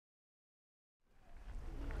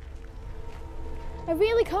I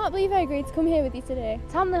really can't believe I agreed to come here with you today.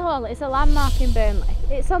 Towneley Hall is a landmark in Burnley.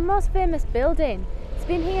 It's our most famous building. It's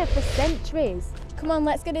been here for centuries. Come on,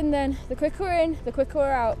 let's get in then. The quicker we're in, the quicker we're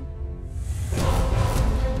out.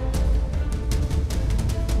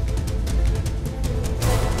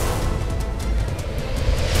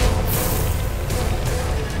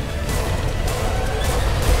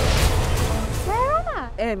 Where am I?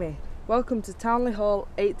 Amy, welcome to Towneley Hall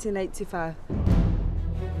 1885.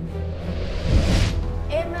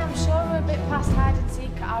 Amy, I'm sure we're a bit past hide and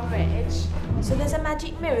seek at our age. So there's a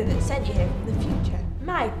magic mirror that sent you here from the future?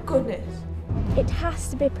 My goodness! It has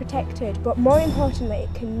to be protected, but more importantly,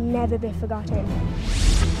 it can never be forgotten.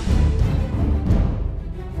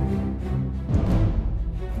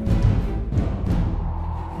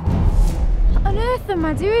 What on earth am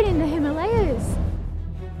I doing in the Himalayas?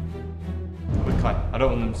 Quickly, I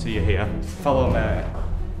don't want them to see you here. Follow me.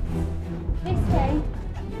 This way.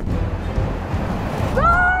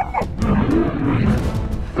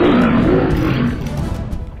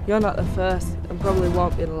 You're not the first and probably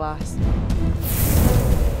won't be the last.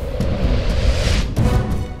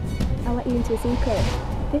 I'll let you into a secret.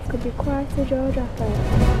 This could be quite a jaw-dropper.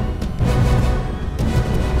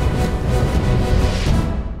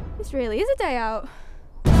 This really is a day out.